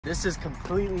This is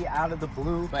completely out of the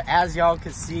blue, but as y'all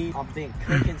can see, I've been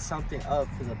cooking something up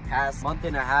for the past month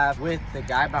and a half with the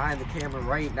guy behind the camera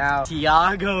right now,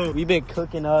 Tiago. We've been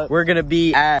cooking up. We're gonna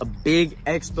be at a big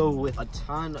expo with a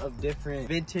ton of different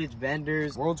vintage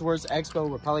vendors. World's Worst Expo,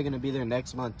 we're probably gonna be there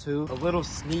next month too. A little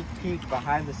sneak peek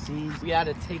behind the scenes. We had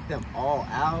to take them all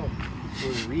out for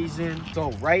a reason.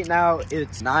 So right now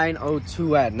it's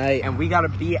 9:02 at night and we gotta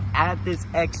be at this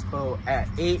expo at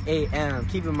 8 a.m.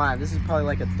 Keep in mind, this is probably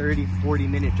like a 30-40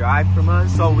 minute drive from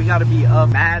us. So we gotta be up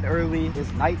mad early.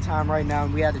 It's nighttime right now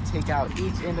and we had to take out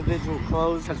each individual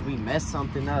clothes because we messed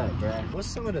something up, bro. What's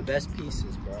some of the best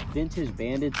pieces, bro? Vintage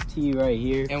Bandits tee right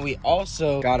here. And we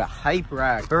also got a hype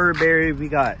rack. Burberry, we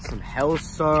got some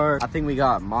Hellstar. I think we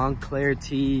got Montclair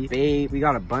tee, Babe. We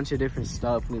got a bunch of different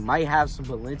stuff. We might have some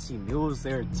Balenci mules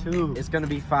there too. It's gonna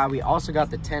be fine. We also got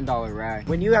the $10 rack.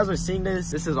 When you guys are seeing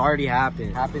this has already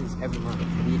happened. Happens every month.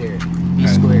 Be there. Be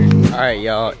squared. All right,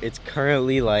 y'all. It's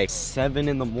currently like 7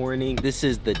 in the morning. This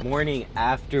is the morning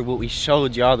after what we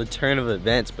showed y'all, the turn of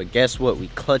events. But guess what? We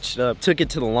clutched up, took it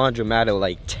to the laundromat at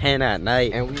like 10 at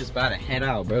night, and we was about to head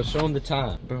out, bro. Show them the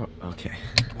time, bro. Okay.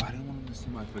 Bro, I didn't want them to see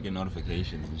my freaking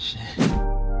notifications and shit.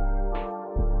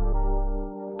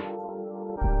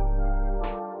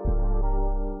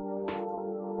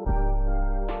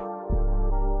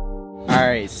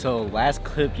 Alright, so last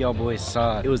clip y'all boys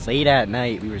saw, it was late at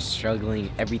night, we were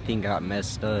struggling, everything got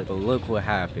messed up, but look what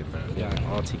happened, bro. We got it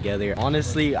all together.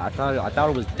 Honestly, I thought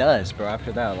it was dust, bro.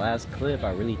 After that last clip,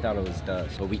 I really thought it was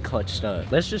dust, but we clutched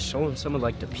up. Let's just show them some of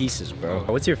like the pieces, bro.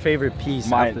 What's your favorite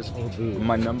piece out this whole booth?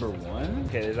 My number one?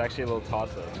 Okay, there's actually a little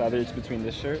toss-up. Either it's between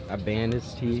this shirt, a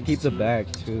Bandits tee, keep the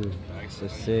bag too, the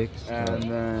 6, and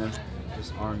then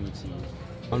this army tee.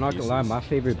 I'm not gonna lie, my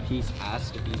favorite piece has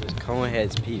to be this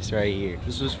Coneheads piece right here.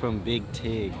 This was from Big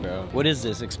Tig, bro. What is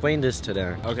this? Explain this to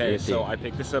them. Okay, so I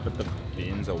picked this up at the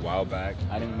bins a while back.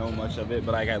 I didn't know much of it,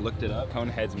 but I looked it up.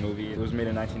 Coneheads movie. It was made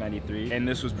in 1993, and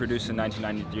this was produced in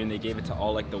 1993, and they gave it to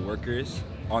all like the workers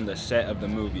on the set of the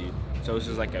movie. So this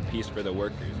is like a piece for the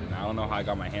workers, and I don't know how I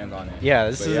got my hands on it. Yeah,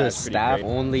 this is a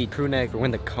staff-only crew neck when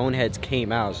the Coneheads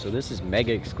came out, so this is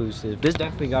mega exclusive. This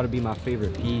definitely got to be my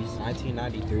favorite piece.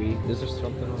 1993. Is there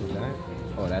something on the back?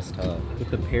 Oh, that's tough. With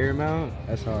the Paramount,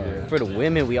 that's hard. Yeah. For the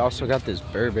women, we also got this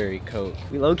Burberry coat.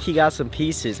 We low-key got some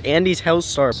pieces, and these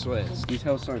Hellstar sweats. These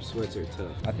Hellstar sweats are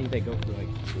tough. I think they go for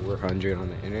like 400 on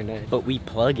the internet, but we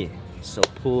plug it. So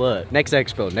pull up. Next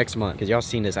expo, next month. Because y'all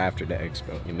seen this after the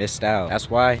expo. You missed out.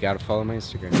 That's why you gotta follow my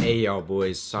Instagram. Hey y'all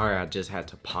boys, sorry I just had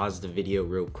to pause the video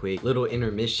real quick. Little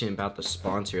intermission about the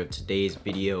sponsor of today's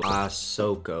video,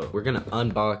 Ahsoka. We're gonna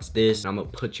unbox this and I'm gonna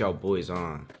put y'all boys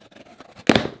on.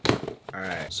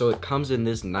 Alright, so it comes in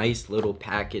this nice little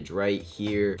package right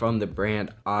here from the brand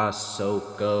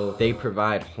Ahsoka. They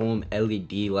provide home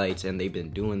LED lights and they've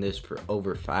been doing this for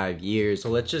over 5 years. So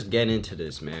let's just get into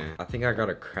this, man. I think I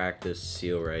gotta crack this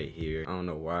seal right here. I don't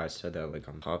know why I said that like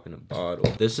I'm popping a bottle.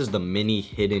 This is the mini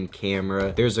hidden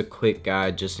camera. There's a quick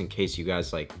guide just in case you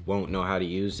guys like won't know how to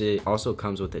use it. Also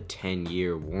comes with a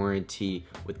 10-year warranty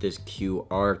with this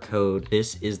QR code.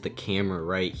 This is the camera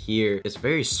right here. It's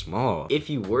very small. If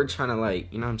you were trying to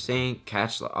like, you know what I'm saying,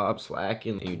 catch the ops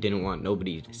slacking and you didn't want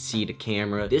nobody to see the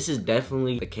camera, this is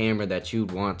definitely the camera that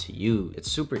you'd want to use.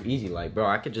 It's super easy. Like, bro,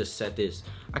 I could just set this,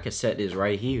 I could set this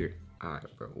right here. All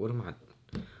right, bro, what am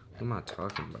I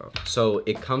talking about? So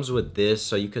it comes with this,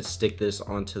 so you could stick this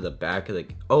onto the back of the,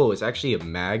 oh, it's actually a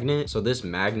magnet. So this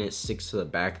magnet sticks to the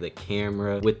back of the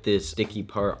camera with this sticky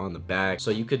part on the back. So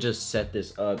you could just set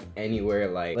this up anywhere.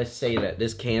 Like, let's say that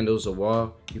this candle's a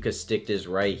wall, you could stick this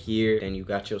right here and you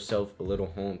got yourself a little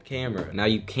home camera. Now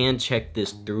you can check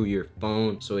this through your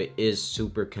phone, so it is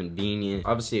super convenient.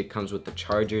 Obviously it comes with the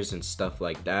chargers and stuff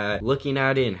like that. Looking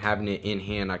at it and having it in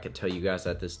hand, I could tell you guys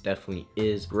that this definitely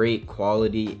is great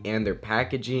quality, and their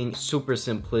packaging super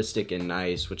simplistic and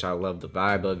nice, which I love the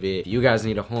vibe of it. If you guys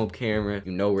need a home camera,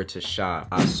 you know where to shop.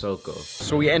 Ahsoka.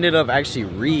 So we ended up actually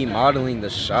remodeling the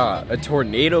shop. A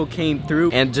tornado came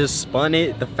through and just spun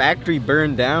it. The factory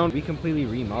burned down. We completely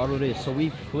remodeled it, so we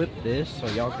flipped this so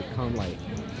y'all could come like,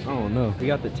 I don't know. We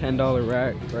got the $10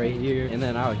 rack right here, and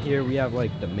then out here we have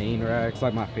like the main rack. It's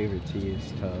like my favorite tee.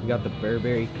 It's tough. We got the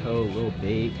Burberry coat, little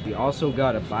bait. We also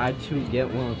got a buy 2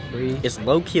 get 1 free. It's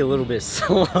low-key a little bit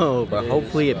slow, but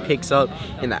hopefully it picks up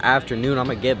in the afternoon. I'm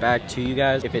gonna get back to you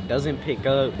guys. If it doesn't pick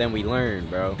up, then we learn,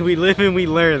 bro. We live and we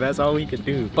learn. That's all we could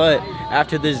do. But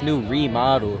after this new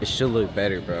remodel, it should look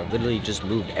better, bro. Literally just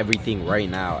moved everything right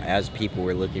now as people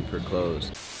were looking for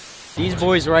clothes. These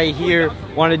boys right here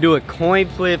want to do a coin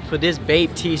flip for this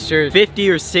Bape t-shirt, 50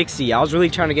 or 60. I was really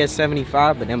trying to get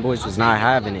 75, but them boys was not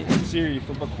having it. Siri,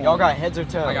 flip a coin. Y'all got heads or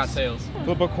tails? I got tails.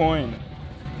 Flip a coin.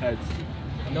 Heads.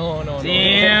 No.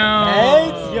 Damn.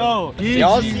 Heads? Yo.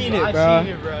 Y'all seen it, bro.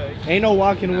 Ain't no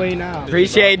walking away now.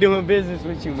 Appreciate doing business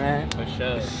with you, man. For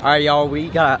sure. All right, y'all, we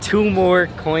got 2 more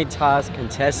coin toss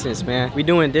contestants, man. We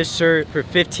doing this shirt for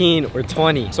 15 or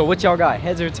 20. So what y'all got,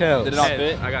 heads or tails? Did it all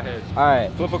fit? I got heads. All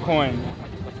right. Flip a coin.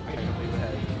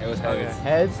 It was heads.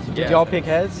 Heads? Did y'all pick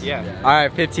heads? Yeah. All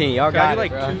right, 15. Y'all got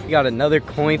like it, bro. You got another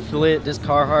coin flip. This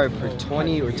Carhartt for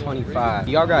 20 or 25.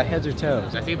 Y'all got heads or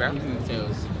tails? I think, bro.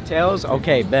 Tails. Tails?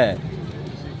 Okay, bet.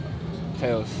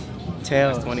 Tails.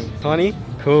 Tails. 20. 20?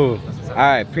 Cool. All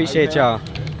right, appreciate y'all.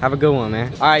 Have a good one,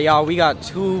 man. All right, y'all, we got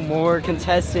 2 more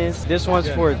contestants. This one's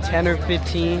for 10 or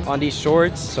 15 on these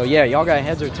shorts. So yeah, y'all got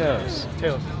heads or tails?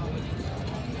 Tails.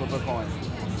 Flip a coin.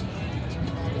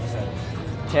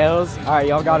 Tails? All right,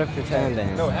 y'all got it for 10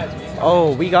 then. No, heads.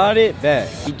 Oh, we got it? Bet.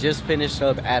 We just finished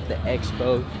up at the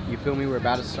expo. You feel me? We're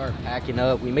about to start packing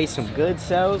up. We made some good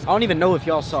sales. I don't even know if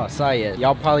y'all saw Sai yet.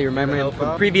 Y'all probably remember him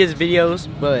from previous videos.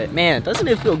 But man, doesn't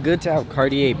it feel good to have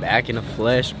Cartier back in the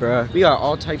flesh, bro? We got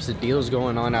all types of deals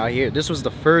going on out here. This was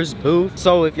the first booth.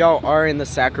 So if y'all are in the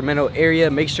Sacramento area,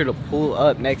 make sure to pull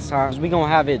up next time. We gonna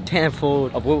have it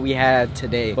tenfold of what we had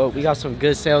today. But we got some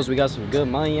good sales. We got some good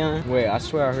money on. Wait, I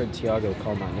swear I heard Tiago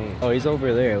call my name. Oh, he's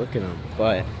over there. Look at him.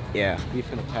 But yeah, we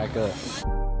finna pack up.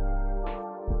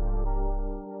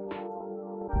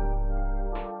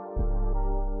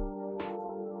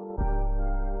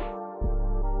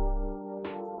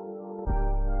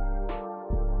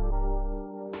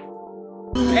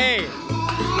 Hey,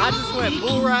 I just went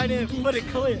bull riding for the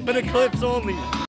clips only.